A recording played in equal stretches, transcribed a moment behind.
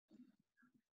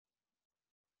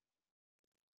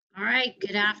All right,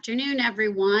 good afternoon,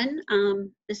 everyone.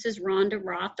 This is Rhonda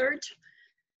Rothert,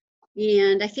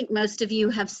 and I think most of you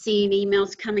have seen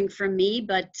emails coming from me,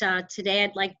 but today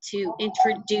I'd like to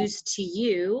introduce to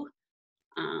you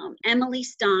Emily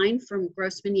Stein from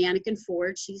Grossman, Yanak, and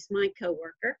Ford. She's my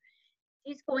coworker.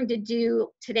 She's going to do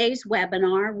today's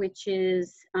webinar, which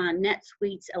is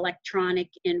NetSuite's electronic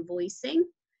invoicing.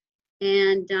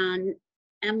 And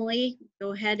Emily,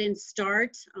 go ahead and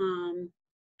start.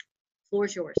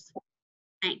 Floor's yours.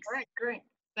 Thanks. All right, great.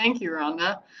 Thank you,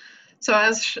 Rhonda. So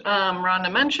as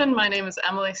Rhonda mentioned, my name is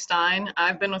Emily Stein.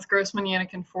 I've been with Grossman,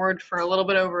 Yanak, and Ford for a little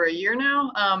bit over a year now,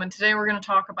 and today we're going to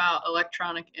talk about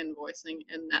electronic invoicing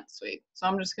in NetSuite. So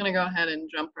I'm just going to go ahead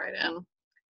and jump right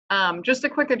in. Just a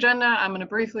quick agenda. I'm going to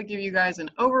briefly give you guys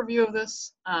an overview of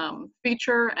this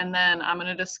feature, and then I'm going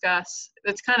to discuss,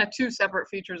 it's kind of two separate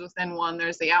features within one.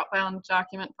 There's the outbound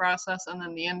document process and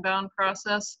then the inbound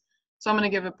process. So I'm going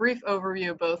to give a brief overview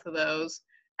of both of those,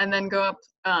 and then go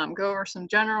over some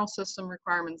general system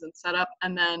requirements and setup,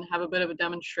 and then have a bit of a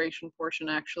demonstration portion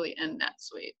actually in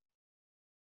NetSuite.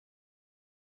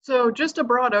 So just a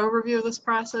broad overview of this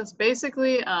process.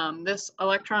 Basically, this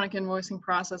electronic invoicing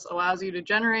process allows you to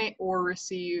generate or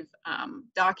receive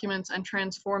documents and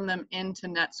transform them into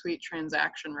NetSuite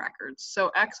transaction records. So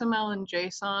XML and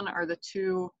JSON are the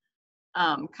two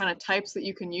kind of types that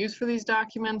you can use for these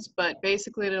documents, but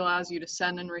basically it allows you to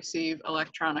send and receive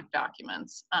electronic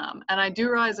documents. And I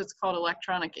do realize it's called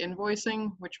electronic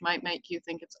invoicing, which might make you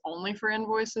think it's only for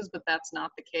invoices, but that's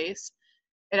not the case.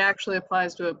 It actually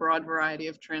applies to a broad variety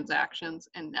of transactions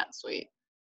in NetSuite.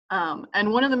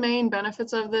 And one of the main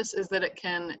benefits of this is that it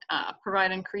can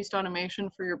provide increased automation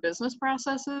for your business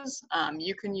processes.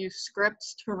 You can use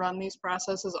scripts to run these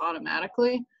processes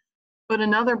automatically. But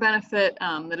another benefit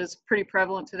that is pretty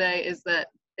prevalent today is that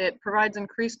it provides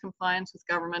increased compliance with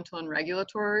governmental and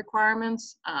regulatory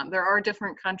requirements. There are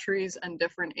different countries and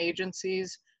different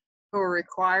agencies who are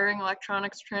requiring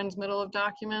electronic transmittal of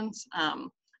documents.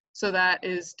 So that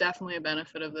is definitely a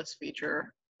benefit of this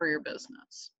feature for your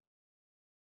business.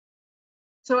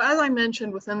 So as I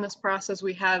mentioned, within this process,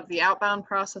 we have the outbound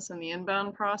process and the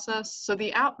inbound process. So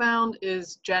the outbound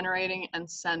is generating and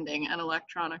sending an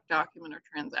electronic document or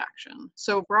transaction.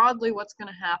 So broadly, what's going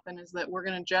to happen is that we're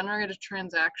going to generate a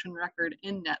transaction record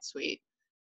in NetSuite.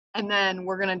 And then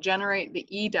we're going to generate the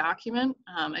e-document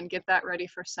and get that ready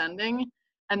for sending.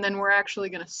 And then we're actually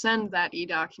going to send that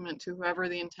e-document to whoever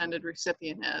the intended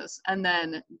recipient is. And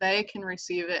then they can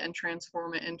receive it and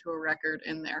transform it into a record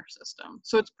in their system.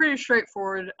 So it's pretty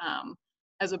straightforward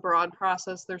as a broad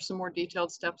process. There's some more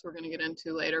detailed steps we're going to get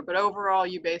into later. But overall,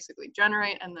 you basically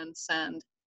generate and then send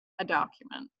a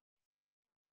document.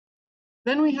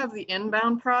 Then we have the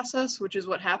inbound process, which is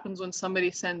what happens when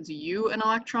somebody sends you an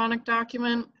electronic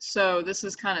document. So this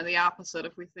is kind of the opposite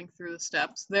if we think through the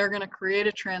steps. They're going to create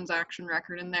a transaction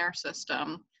record in their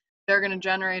system. They're going to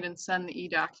generate and send the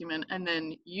e-document, and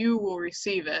then you will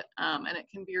receive it. And it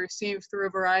can be received through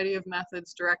a variety of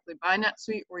methods directly by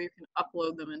NetSuite, or you can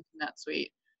upload them into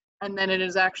NetSuite. And then it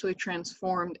is actually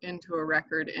transformed into a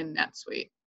record in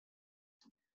NetSuite.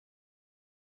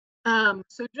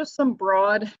 So just some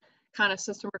broad kind of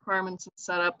system requirements and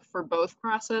setup for both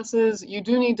processes. You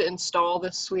do need to install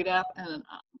this Suite app and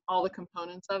all the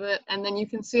components of it. And then you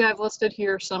can see I've listed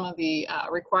here some of the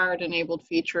required enabled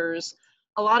features.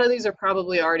 A lot of these are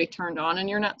probably already turned on in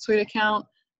your NetSuite account,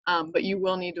 but you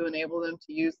will need to enable them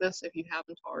to use this if you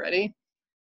haven't already.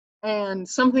 And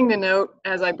something to note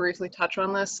as I briefly touch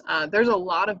on this, there's a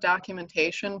lot of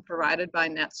documentation provided by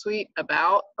NetSuite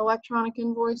about electronic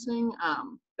invoicing.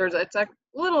 It's a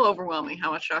little overwhelming how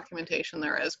much documentation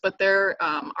there is, but there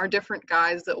are different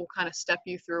guides that will kind of step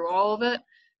you through all of it,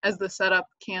 as the setup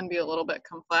can be a little bit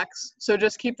complex. So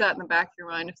just keep that in the back of your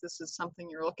mind if this is something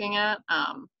you're looking at,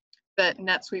 that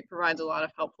NetSuite provides a lot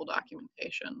of helpful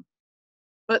documentation.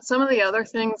 But some of the other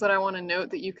things that I want to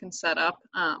note that you can set up,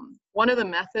 one of the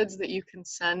methods that you can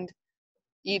send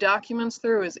e-documents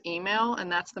through is email, and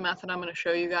that's the method I'm going to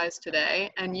show you guys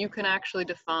today. And you can actually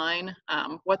define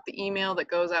what the email that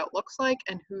goes out looks like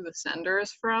and who the sender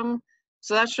is from.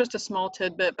 So that's just a small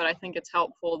tidbit, but I think it's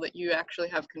helpful that you actually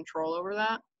have control over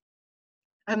that.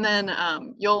 And then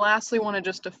you'll lastly want to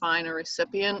just define a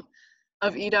recipient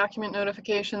of e-document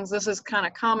notifications. This is kind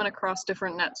of common across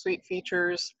different NetSuite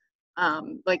features,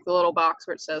 like the little box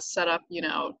where it says set up,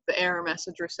 the error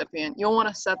message recipient. You'll want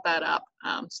to set that up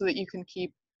so that you can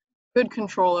keep good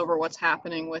control over what's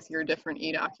happening with your different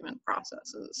e-document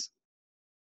processes.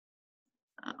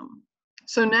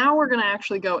 So now we're going to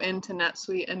actually go into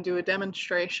NetSuite and do a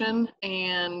demonstration,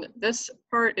 and this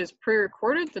part is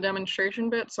pre-recorded, the demonstration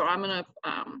bit, so I'm going to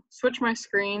switch my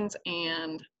screens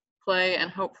and play,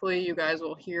 and hopefully you guys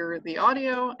will hear the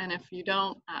audio. And if you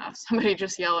don't, somebody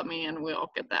just yell at me and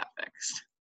we'll get that fixed.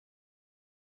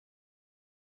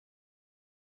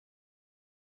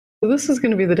 So this is going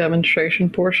to be the demonstration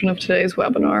portion of today's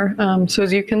webinar. So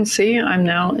as you can see, I'm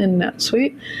now in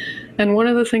NetSuite. And one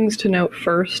of the things to note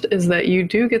first is that you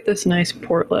do get this nice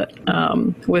portlet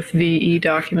with the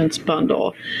eDocuments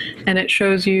bundle. And it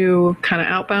shows you kind of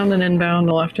outbound and inbound,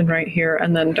 the left and right here,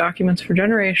 and then documents for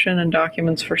generation and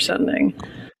documents for sending.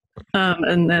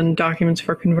 And then documents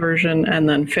for conversion, and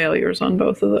then failures on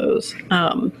both of those.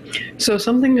 So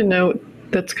something to note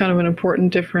that's kind of an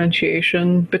important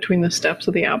differentiation between the steps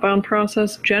of the outbound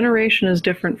process. Generation is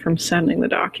different from sending the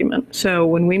document. So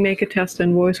when we make a test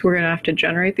invoice, we're going to have to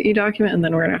generate the e-document and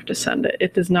then we're going to have to send it.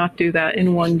 It does not do that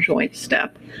in one joint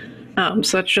step.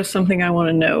 So that's just something I want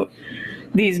to note.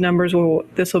 These numbers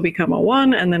this will become a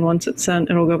 1, and then once it's sent,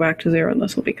 it'll go back to 0, and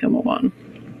this will become a 1.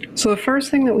 So the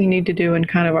first thing that we need to do in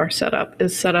kind of our setup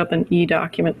is set up an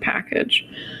e-document package.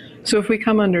 So if we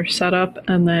come under setup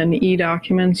and then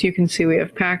e-documents, you can see we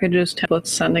have packages, templates,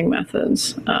 sending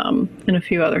methods, and a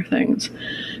few other things.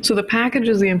 So the package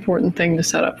is the important thing to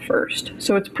set up first.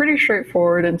 So it's pretty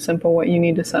straightforward and simple what you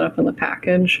need to set up in the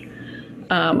package.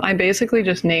 I basically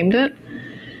just named it.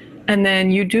 And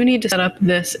then you do need to set up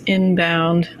this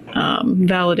inbound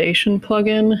validation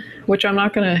plugin, which I'm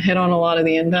not going to hit on a lot of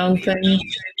the inbound things.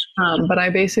 But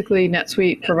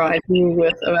NetSuite provides you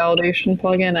with a validation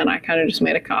plugin, and I kind of just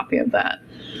made a copy of that.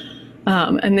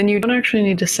 And then you don't actually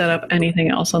need to set up anything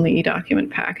else on the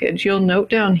eDocument package. You'll note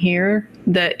down here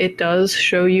that it does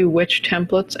show you which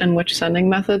templates and which sending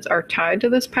methods are tied to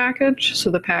this package. So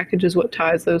the package is what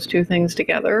ties those two things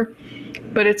together.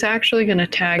 But it's actually going to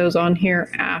tag those on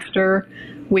here after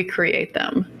we create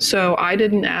them. So I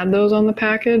didn't add those on the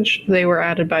package. They were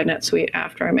added by NetSuite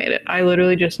after I made it. I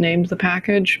literally just named the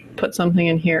package, put something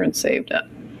in here, and saved it.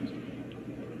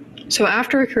 So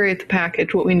after we create the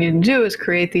package, what we need to do is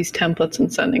create these templates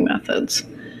and sending methods.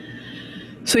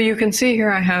 So you can see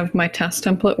here I have my test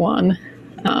template 1,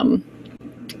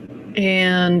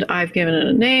 and I've given it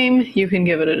a name. You can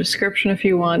give it a description if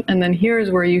you want, and then here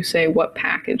is where you say what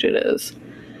package it is.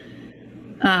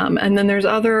 And then there's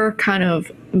other kind of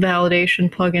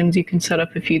validation plugins you can set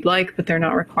up if you'd like, but they're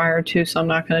not required to, so I'm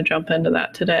not going to jump into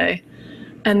that today.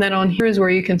 And then on here is where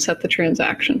you can set the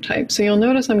transaction type. So you'll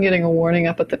notice I'm getting a warning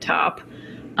up at the top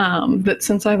that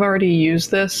since I've already used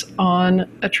this on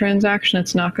a transaction,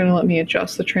 it's not going to let me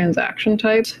adjust the transaction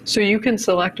types. So you can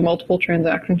select multiple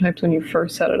transaction types when you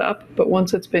first set it up, but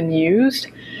once it's been used,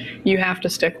 you have to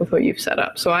stick with what you've set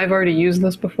up. So I've already used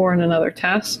this before in another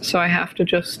test, so I have to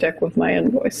just stick with my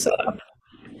invoice setup.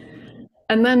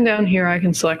 And then down here I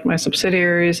can select my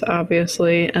subsidiaries,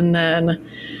 obviously, and then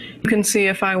you can see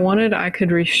if I wanted, I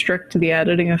could restrict the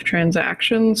editing of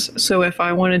transactions. So if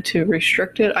I wanted to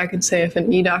restrict it, I could say if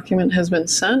an e-document has been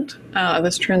sent,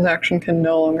 this transaction can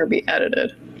no longer be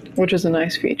edited, which is a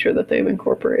nice feature that they've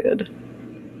incorporated.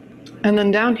 And then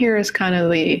down here is kind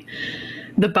of the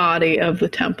body of the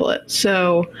template.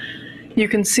 So you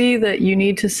can see that you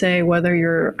need to say whether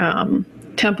your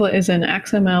template is in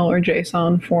XML or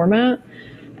JSON format.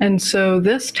 And so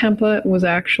this template was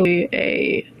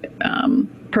actually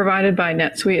provided by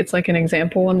NetSuite. It's like an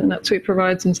example one that NetSuite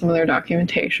provides in some of their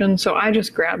documentation. So I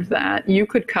just grabbed that. You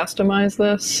could customize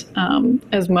this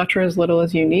as much or as little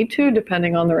as you need to,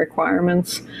 depending on the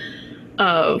requirements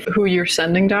of who you're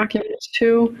sending documents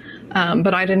to.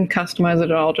 But I didn't customize it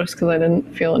at all just because I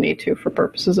didn't feel a need to for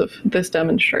purposes of this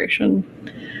demonstration.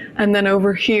 And then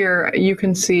over here, you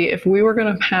can see if we were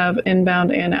going to have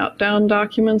inbound and outbound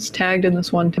documents tagged in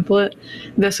this one template,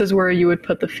 this is where you would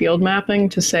put the field mapping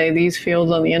to say these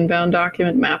fields on the inbound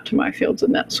document map to my fields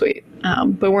in NetSuite.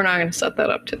 But we're not going to set that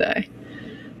up today.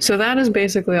 So that is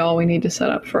basically all we need to set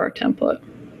up for our template.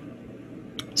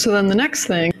 So then the next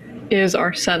thing is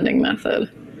our sending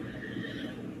method.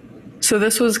 So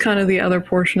this was kind of the other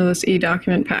portion of this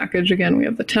e-document package. Again, we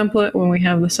have the template when we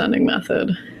have the sending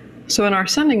method. So in our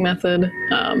sending method,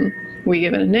 we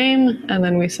give it a name, and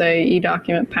then we say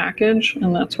e-document package,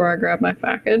 and that's where I grab my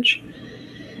package.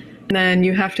 And then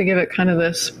you have to give it kind of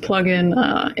this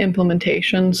plugin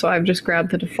implementation. So I've just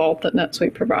grabbed the default that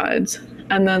NetSuite provides.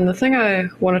 And then the thing I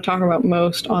want to talk about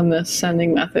most on this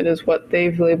sending method is what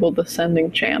they've labeled the sending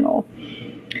channel.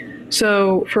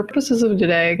 So for purposes of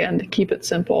today, again, to keep it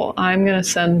simple, I'm going to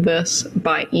send this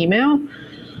by email.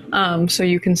 So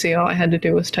you can see all I had to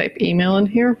do was type email in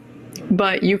here.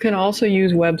 But you can also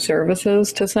use web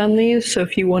services to send these. So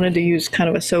if you wanted to use kind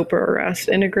of a SOAP or a REST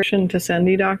integration to send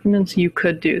e-documents, you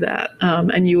could do that.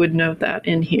 And you would note that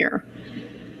in here.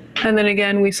 And then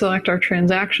again, we select our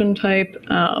transaction type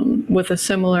with a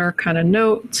similar kind of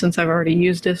note. Since I've already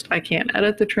used it, I can't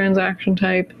edit the transaction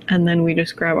type. And then we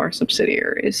just grab our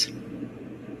subsidiaries.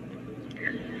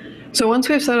 So once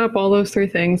we've set up all those three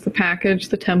things, the package,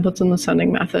 the templates, and the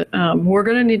sending method, we're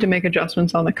going to need to make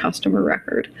adjustments on the customer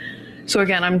record. So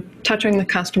again, I'm touching the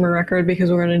customer record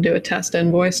because we're going to do a test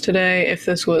invoice today. If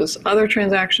this was other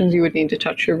transactions, you would need to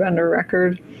touch your vendor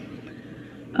record.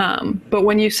 But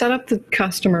when you set up the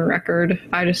customer record,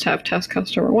 I just have test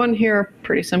customer 1 here,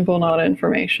 pretty simple, not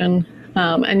information.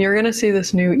 And you're going to see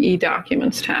this new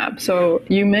e-documents tab. So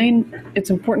it's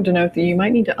important to note that you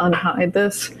might need to unhide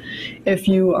this if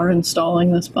you are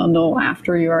installing this bundle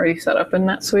after you already set up in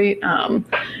NetSuite.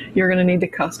 You're going to need to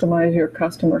customize your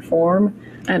customer form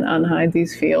and unhide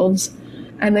these fields.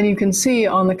 And then you can see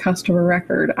on the customer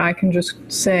record, I can just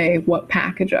say what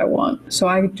package I want. So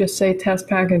I just say test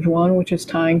package 1, which is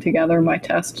tying together my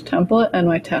test template and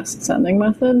my test sending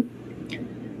method.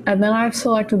 And then I've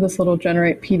selected this little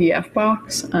generate PDF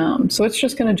box. So it's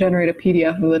just going to generate a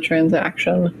PDF of the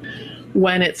transaction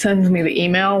when it sends me the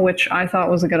email, which I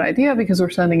thought was a good idea because we're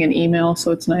sending an email.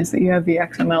 So it's nice that you have the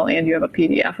XML and you have a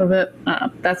PDF of it.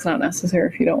 That's not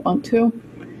necessary if you don't want to.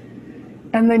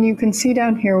 And then you can see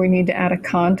down here, we need to add a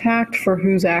contact for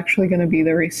who's actually going to be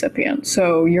the recipient.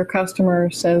 So your customer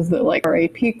says that like our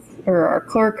AP or our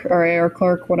clerk, our AR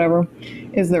clerk, whatever,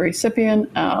 is the recipient,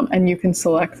 and you can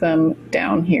select them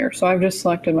down here. So I've just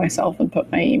selected myself and put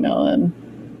my email in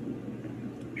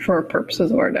for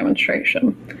purposes of our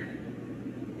demonstration.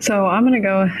 So I'm going to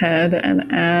go ahead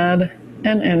and add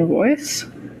an invoice.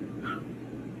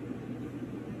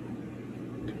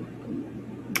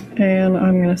 And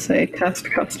I'm going to say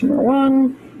test customer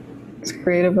 1. Let's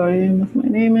create a volume with my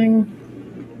naming.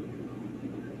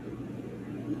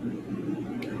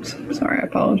 Sorry, I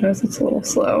apologize, it's a little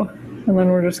slow. And then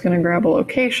we're just going to grab a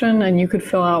location, and you could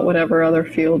fill out whatever other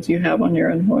fields you have on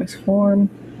your invoice form.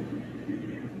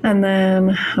 And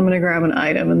then I'm going to grab an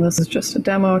item, and this is just a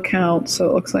demo account, so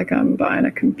it looks like I'm buying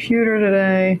a computer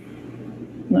today.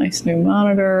 Nice new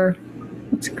monitor.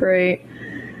 That's great.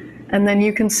 And then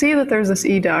you can see that there's this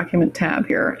e-document tab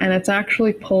here, and it's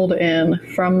actually pulled in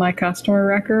from my customer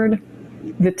record,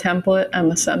 the template and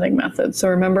the sending method. So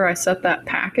remember, I set that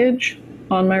package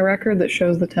on my record that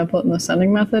shows the template and the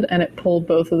sending method, and it pulled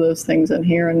both of those things in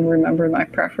here and remembered my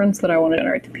preference that I want to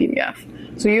generate the PDF.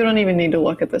 So you don't even need to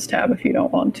look at this tab if you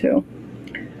don't want to.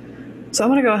 So I'm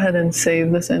going to go ahead and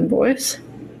save this invoice.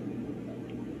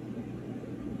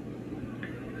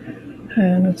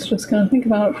 And it's just going to think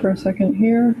about it for a second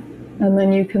here. And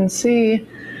then you can see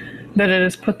that it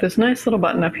has put this nice little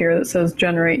button up here that says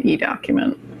generate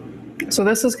e-document. So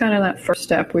this is kind of that first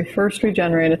step. We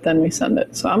generate it, then we send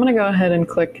it. So I'm going to go ahead and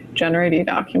click generate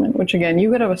e-document, which again,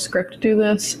 you could have a script to do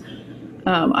this.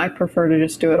 I prefer to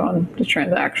just do it on the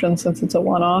transaction since it's a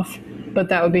one-off, but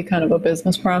that would be kind of a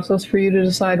business process for you to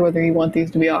decide whether you want these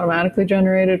to be automatically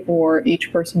generated or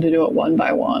each person to do it one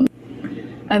by one.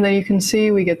 And then you can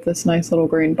see we get this nice little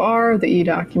green bar, the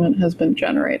e-document has been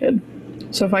generated.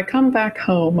 So if I come back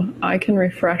home, I can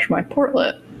refresh my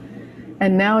portlet,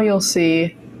 and now you'll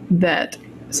see that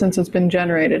since it's been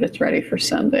generated, it's ready for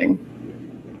sending.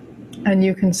 And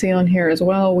you can see on here as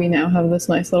well, we now have this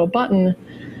nice little button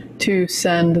to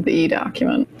send the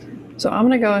e-document. So I'm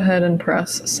going to go ahead and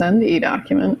press send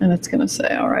e-document, and it's going to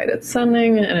say, all right, it's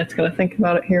sending, and it's going to think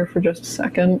about it here for just a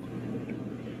second.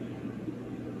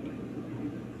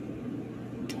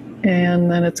 And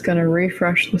then it's going to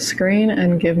refresh the screen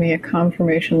and give me a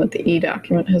confirmation that the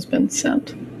e-document has been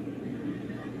sent.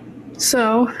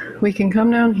 So we can come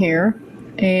down here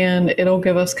and it'll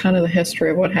give us kind of the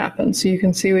history of what happened. So you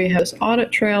can see we have this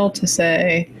audit trail to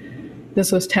say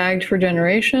this was tagged for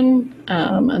generation,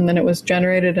 and then it was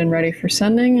generated and ready for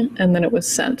sending, and then it was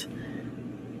sent.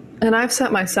 And I've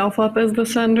set myself up as the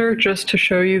sender just to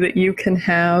show you that you can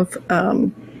have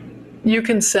you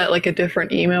can set like a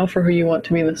different email for who you want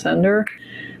to be the sender.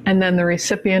 And then the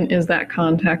recipient is that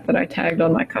contact that I tagged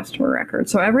on my customer record.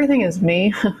 So everything is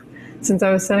me since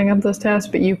I was setting up this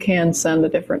test, but you can send a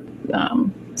different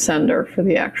sender for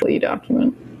the actual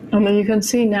e-document. And then you can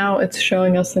see now it's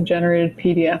showing us the generated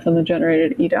PDF and the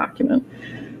generated e-document.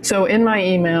 So in my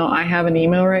email, I have an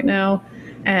email right now,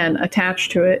 and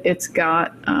attached to it, it's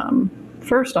got,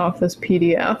 first off, this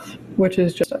PDF, which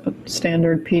is just a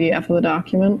standard PDF of the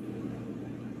document.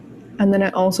 And then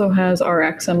it also has our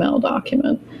XML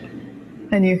document.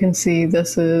 And you can see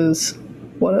this is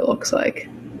what it looks like.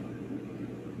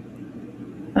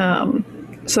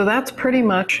 So that's pretty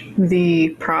much the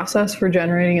process for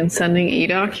generating and sending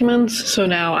e-documents. So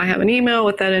now I have an email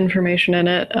with that information in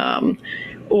it.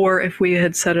 Or if we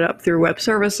had set it up through web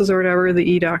services or whatever, the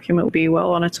e-document would be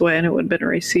well on its way and it would have been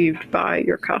received by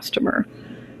your customer.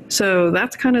 So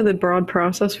that's kind of the broad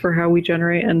process for how we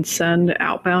generate and send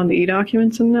outbound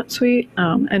e-documents in NetSuite.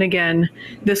 And again,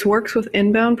 this works with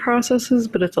inbound processes,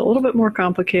 but it's a little bit more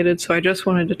complicated. So I just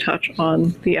wanted to touch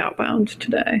on the outbound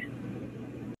today.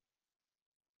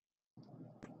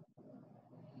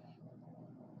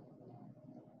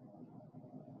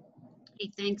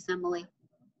 Hey, thanks, Emily.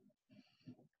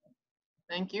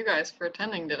 Thank you guys for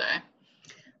attending today.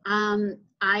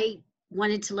 I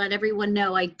wanted to let everyone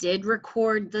know I did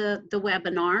record the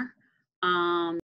webinar.